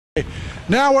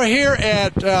Now we're here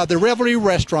at the Revelry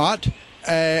Restaurant,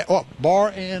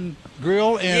 Bar and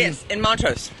Grill. Yes, in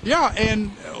Montrose. Yeah, and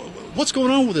what's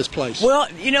going on with this place?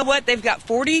 Well, you know what? They've got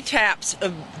 40 taps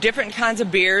of different kinds of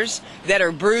beers that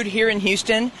are brewed here in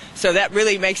Houston, so that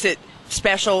really makes it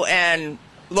special and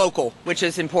local, which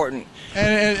is important.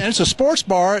 And it's a sports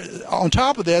bar on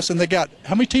top of this, and they got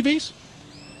how many TVs?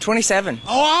 27.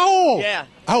 Oh! Yeah.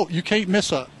 Oh, you can't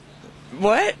miss a...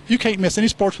 What? You can't miss any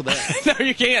sports with that. No,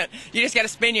 you can't. You just got to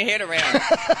spin your head around.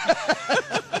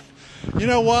 You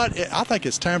know what? I think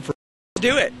it's time for...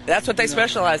 Do it. That's what they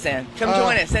specialize in. Come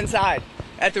join us inside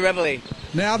at the Revelry.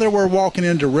 Now that we're walking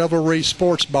into Revelry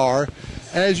Sports Bar,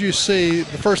 as you see,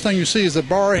 the first thing you see is the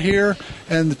bar here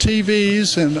and the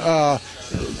TVs, and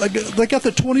they got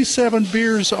the 27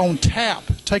 beers on tap.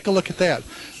 Take a look at that.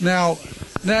 Now,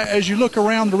 as you look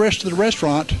around the rest of the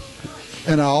restaurant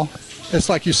and all, it's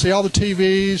like you see all the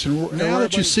TVs, and now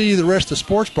that you see the rest of the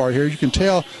sports bar here, you can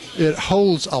tell it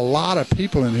holds a lot of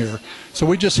people in here. So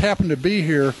we just happen to be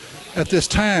here at this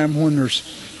time when there's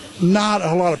not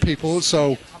a lot of people.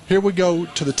 So here we go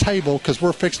to the table because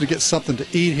we're fixing to get something to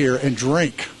eat here and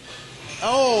drink.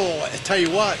 Oh, I tell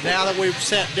you what, now that we've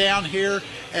sat down here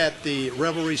at the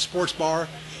Revelry Sports Bar,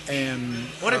 and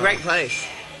what a great place.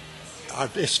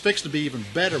 It's fixed to be even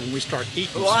better when we start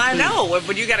eating. Well, I know,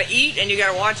 but you got to eat and you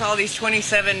got to watch all these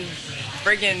 27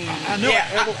 friggin'. I know.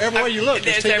 Yeah, everywhere you look,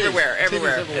 it's everywhere.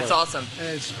 It's awesome.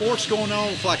 And sports going on.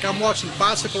 It's like I'm watching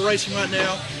bicycle racing right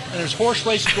now, and there's horse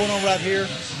racing going on right here.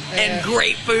 And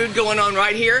great food going on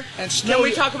right here. And snow. Can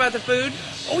we talk about the food?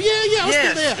 Oh yeah. Let's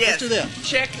do that. Yes. Let's do that.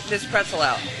 Check this pretzel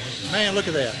out. Man, look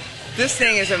at that. This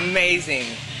thing is amazing.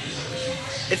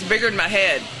 It's bigger than my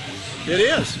head. It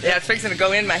is. Yeah, it's fixing to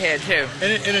go in my head too.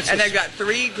 And they've got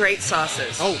 3 great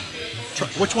sauces. Oh,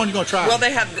 which one are you going to try? Well,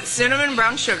 they have the cinnamon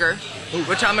brown sugar,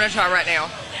 which I'm going to try right now.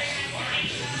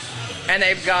 And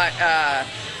they've got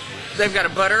a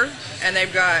butter, and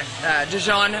they've got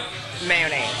Dijon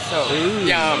mayonnaise. So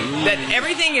yum. That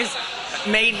everything is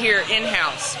made here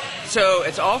in-house, so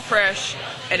it's all fresh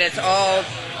and it's all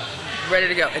ready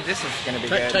to go. And this is going to be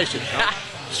good. Taste it.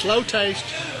 Slow taste.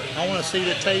 I want to see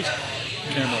the taste.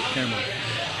 Camera.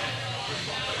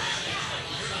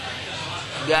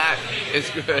 That is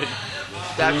good.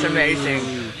 That's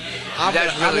amazing.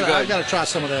 That's really good. I've got to try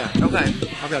some of that. Okay.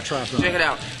 I've got to try some. Check it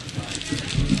out.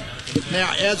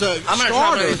 Now, as a I'm going to try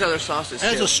one of these other sauces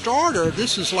As too. a starter,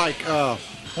 this is like, I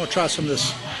want to try some of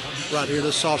this right here,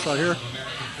 this sauce right here.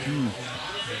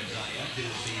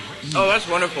 Oh, that's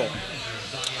wonderful.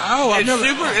 Oh,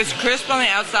 It's crisp on the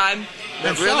outside,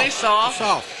 but really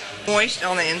soft. Moist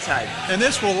on the inside. And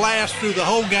this will last through the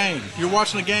whole game. You're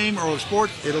watching a game or a sport,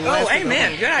 it'll last. Oh,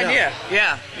 amen. Good idea.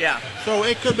 Yeah. So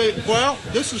it could be, well,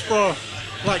 this is for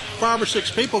like 5 or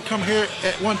 6 people come here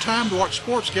at one time to watch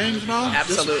sports games and all.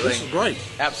 Absolutely. This is great.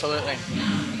 Absolutely.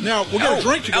 Now, we'll get a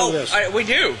drink to go with this. We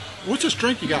do. What's this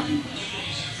drink you got?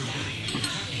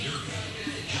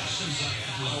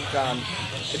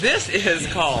 This is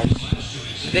called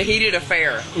the Heated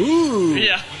Affair. Ooh.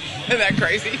 Yeah. Isn't that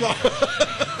crazy?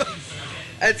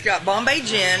 It's got Bombay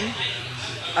Gin,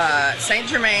 St.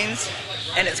 Germain's,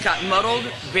 and it's got muddled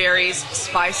berries,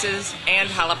 spices, and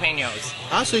jalapenos.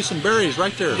 I see some berries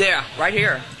right there. Yeah, right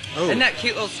here. Oh. Isn't that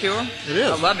cute little skewer? It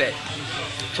is. I love it.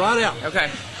 Try it out.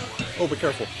 Okay. Oh, be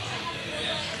careful.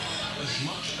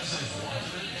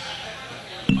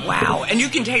 Wow, and you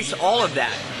can taste all of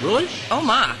that. Really? Oh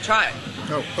my, try it.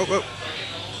 Oh.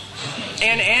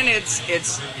 And it's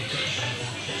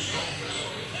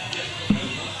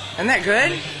isn't that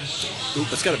good? Ooh,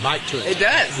 it's got a bite to it. It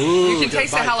does. Ooh, you can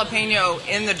taste the jalapeno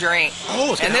in the drink.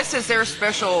 Oh, and this is their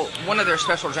one of their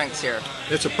special drinks here.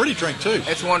 It's a pretty drink too.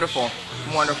 It's wonderful.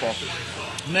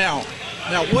 Now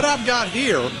what I've got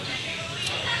here,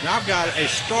 I've got a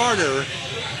starter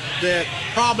that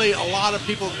probably a lot of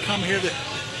people come here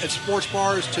at sports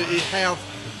bars to have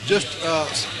just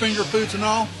finger foods and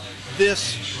all.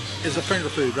 This is a finger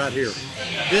food right here.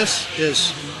 This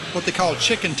is what they call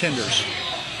chicken tenders.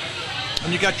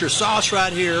 And you got your sauce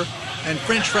right here and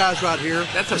French fries right here.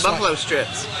 That's a buffalo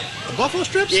strips. A buffalo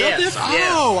strips? Yes.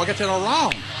 Oh, I got that all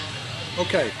wrong.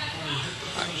 Okay.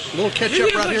 A little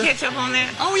ketchup right here. Ketchup on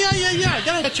that? Oh, yeah. I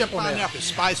got ketchup on that. Find out if it's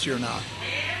spicy or not.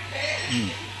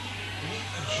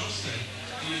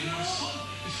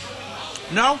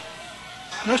 No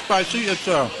spicy. It's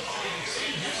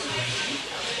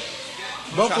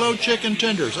buffalo chicken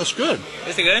tenders. That's good.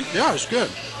 Is it good? Yeah, it's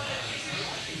good.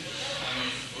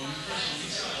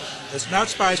 It's not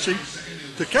spicy.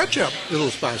 The ketchup is a little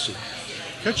spicy.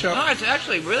 Ketchup. No, it's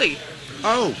actually really.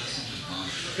 Oh,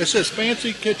 it says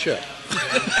fancy ketchup.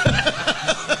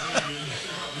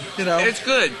 You know, It's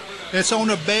good. it's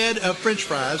on a bed of French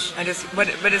fries. And but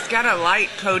it's got a light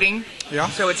coating. Yeah.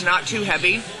 So it's not too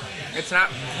heavy. It's not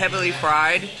heavily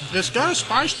fried. It's got a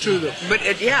spice to it. But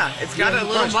it's got a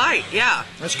little bite. Yeah.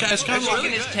 It's kind The of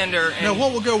chicken like. is tender. And Now,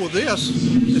 what will go with this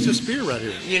is this beer right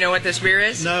here. you know what this beer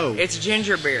is? No. It's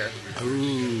ginger beer.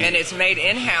 Ooh. And it's made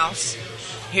in-house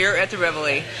here at the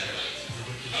Revelry.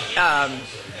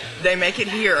 They make it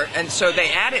here, and so they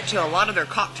add it to a lot of their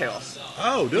cocktails.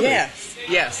 Oh, do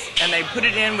Yes. And they put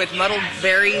it in with muddled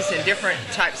berries and different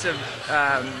types of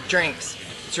drinks.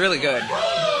 It's really good.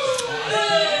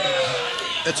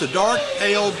 It's a dark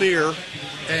ale beer,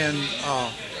 and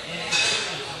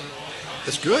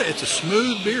it's good. It's a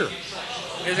smooth beer.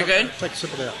 Is it good? Take a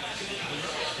sip of that.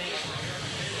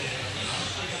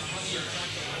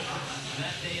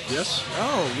 Yes.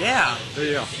 Oh, yeah.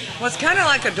 Yeah. Well, it's kind of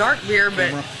like a dark beer, but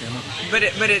Camera.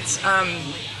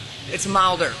 it's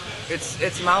milder.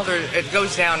 It's milder. It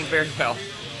goes down very well.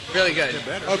 Really good.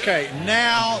 Okay,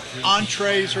 now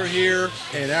entrees are here,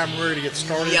 and I'm ready to get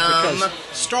started. Yum. Because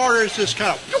starters just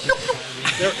kind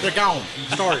of they're gone.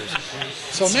 Starters.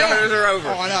 So Starters are over.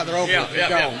 Oh, I know they're over. Yeah, They're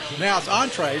gone. Now it's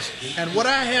entrees, and what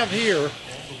I have here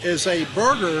is a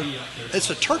burger. It's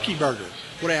a turkey burger.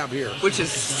 What I have here. Which is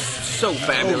so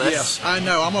fabulous. Oh yes, I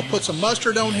know. I'm gonna put some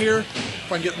mustard on here.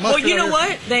 If I can get mustard. Well, you know on here.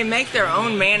 what? They make their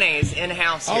own mayonnaise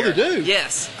in-house Oh, here. they do?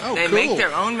 Yes. Oh, they cool. make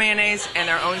their own mayonnaise and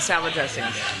their own salad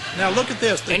dressings. Now look at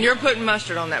this. And you're putting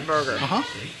mustard on that burger.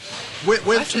 With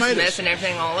That's tomatoes. just messing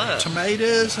everything all up.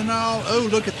 Tomatoes and all. Oh,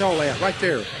 look at all that right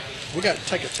there. We got to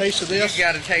take a taste of this. You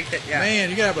got to take it, yeah. Man,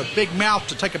 you got to have a big mouth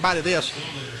to take a bite of this.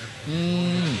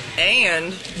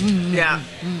 And,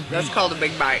 that's called a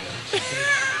big bite.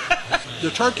 The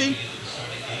turkey,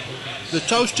 the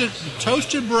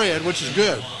toasted bread, which is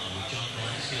good.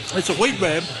 It's a wheat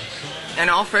bread. And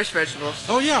all fresh vegetables.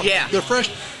 Oh yeah, Yeah. they're fresh.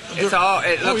 It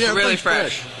looks really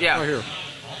fresh. Yeah. Right here.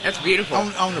 That's beautiful.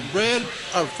 On the bread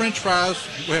of French fries,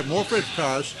 we have more French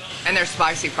fries. And they're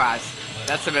spicy fries.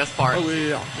 That's the best part. Oh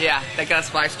yeah. Yeah, they got a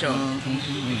spice to them.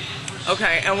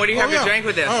 Okay, and what do you have to drink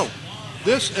with this? Oh,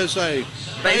 this is a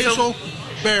Basil? basil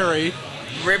berry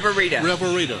Riverita.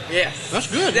 Riverita. Yes.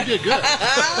 That's good. You did good.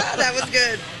 That was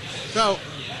good. So,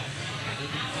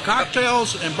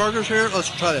 cocktails and burgers here. Let's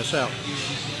try this out.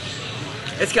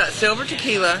 It's got silver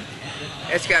tequila.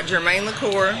 It's got Germain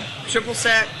liqueur, triple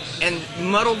sec, and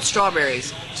muddled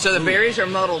strawberries. So the berries are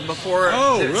muddled before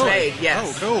it's really? made.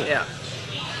 Yes. Oh, cool. Yeah.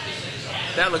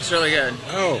 That looks really good.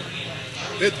 Oh,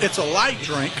 it's a light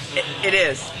drink. It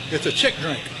is. It's a chick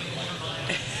drink.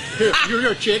 Here,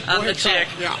 you're a chick. Go I'm the ahead, try it.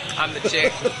 chick. Yeah. I'm the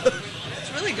chick.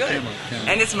 It's really good. Camera.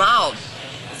 And it's mild.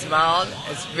 It's mild.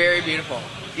 It's very beautiful.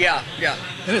 Yeah.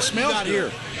 And it smells good.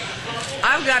 Here.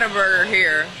 I've got a burger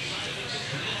here.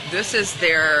 This is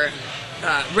their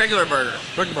regular burger.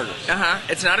 Turkey burger.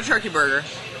 It's not a turkey burger.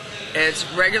 It's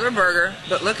regular burger,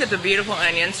 but look at the beautiful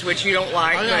onions, which you don't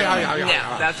like. Oh,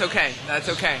 yeah. That's okay. That's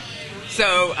okay.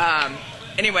 So,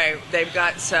 anyway, they've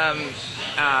got some,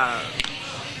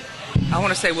 I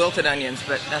want to say wilted onions,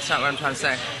 but that's not what I'm trying to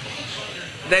say.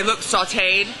 They look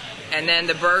sauteed, and then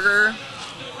the burger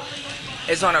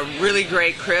is on a really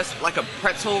great crisp, like a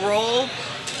pretzel roll.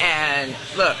 And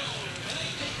look,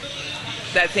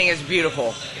 that thing is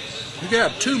beautiful. You gotta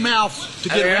have two mouths to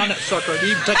get around that sucker.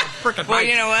 You can take a freaking bite. Well,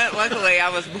 you know what? Luckily, I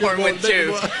was born with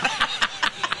two.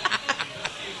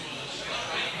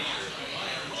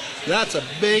 That's a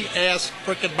big ass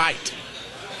freaking bite.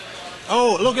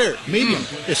 Oh, look here, medium.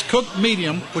 It's cooked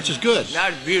medium, which is good.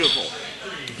 That's beautiful.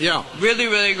 Yeah. Really,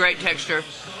 really great texture.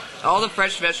 All the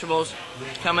fresh vegetables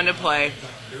come into play.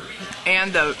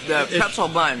 And the pretzel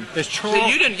bun. It's So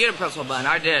you didn't get a pretzel bun.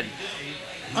 I did.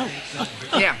 Oh.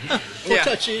 Yeah. What's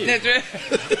that cheese?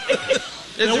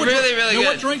 It's Now, what really, really now good.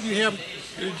 what drink do you have?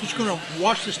 You're just going to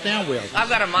wash this down with. I've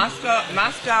got a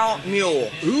Moscow Mule.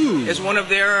 Ooh. It's one of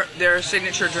their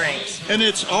signature drinks. And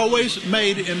it's always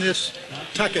made in this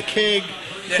type of keg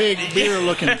beer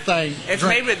looking thing. It's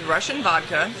made with Russian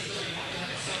vodka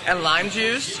and lime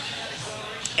juice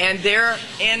and their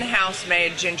in-house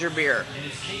made ginger beer.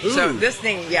 Ooh. So this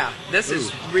thing, this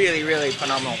is really, really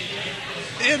phenomenal.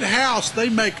 In-house, they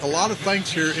make a lot of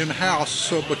things here in-house,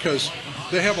 so because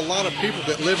they have a lot of people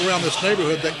that live around this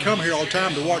neighborhood that come here all the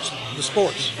time to watch the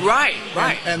sports. Right.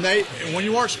 And when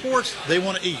you watch sports, they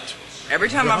want to eat. Every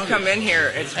time They're I've come in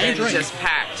here, it's been drink. just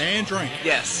packed. And drink.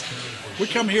 Yes. We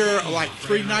come here like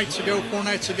 4 nights ago,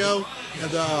 and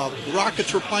the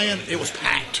Rockets were playing. It was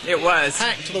packed. It was.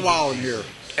 Packed to the wall in here.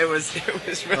 It was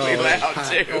really loud,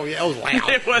 too. Oh, yeah, it was loud.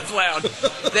 It was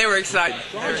loud. They were excited.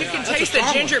 But you can That's taste a the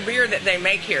strong ginger beer that they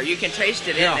make here. You can taste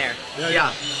it in there.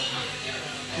 Yeah.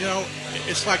 You know,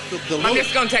 it's like the I'm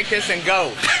just going to take this and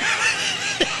go.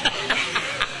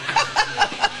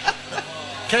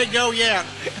 Can't go yet.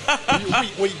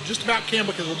 we just about can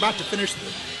because we're about to finish.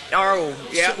 Oh,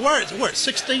 yeah. So, we're at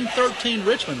 1613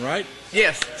 Richmond, right?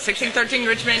 Yes, 1613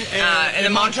 Richmond in the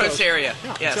Montrose area.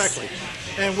 Yeah, yes. exactly.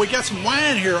 And we got some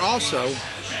wine here also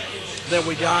that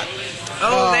we got.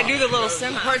 Oh, they do the little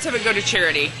parts of it go to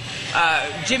charity.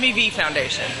 Jimmy V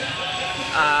Foundation.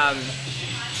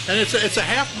 And it's a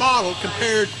half bottle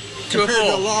compared to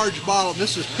a large bottle.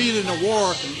 This is Pinot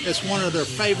Noir. It's one of their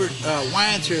favorite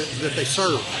wines here that they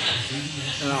serve.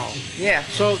 And all. Yeah.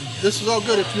 So this is all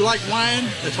good. If you like wine,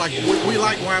 it's like we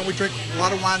like wine. We drink a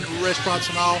lot of wine at restaurants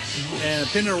and all. And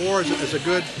Pinot Noir is a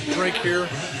good drink here.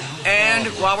 And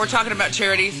while we're talking about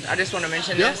charities, I just want to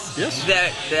mention this. Yes.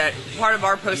 That part of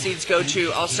our proceeds go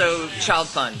to also Child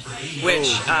Fund,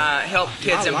 which help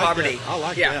kids in poverty. That. I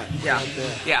like that. Yeah. I like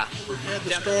that. Yeah. We had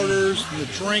the starters and the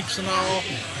drinks and all.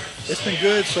 It's been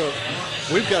good, so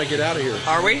we've got to get out of here.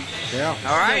 Are we? Yeah.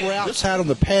 All right. We're outside on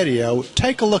the patio.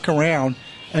 Take a look around,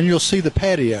 and you'll see the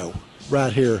patio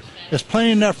right here. There's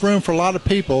plenty enough room for a lot of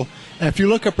people. And if you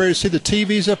look up there, you see the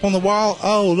TVs up on the wall.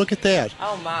 Oh, look at that.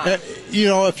 Oh, my.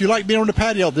 If you like being on the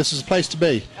patio, this is the place to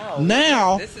be. Oh,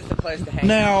 now, this is the place to hang.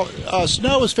 Now,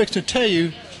 Snow is fixing to tell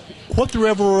you what the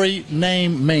Revelry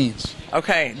name means.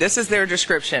 Okay, this is their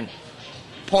description.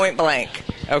 Point blank,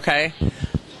 okay?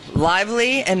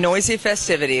 Lively and noisy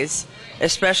festivities,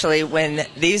 especially when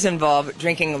these involve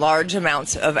drinking large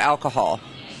amounts of alcohol.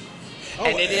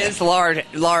 And it is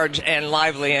large and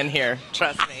lively in here,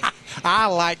 trust me. I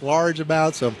like large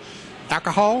amounts of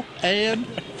alcohol and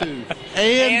food.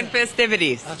 And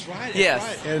festivities. That's right.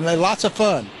 Yes. Right. And lots of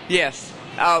fun. Yes.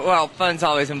 Well, fun's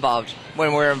always involved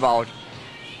when we're involved.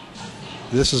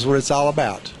 This is what it's all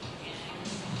about.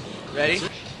 Ready?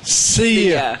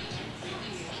 See ya.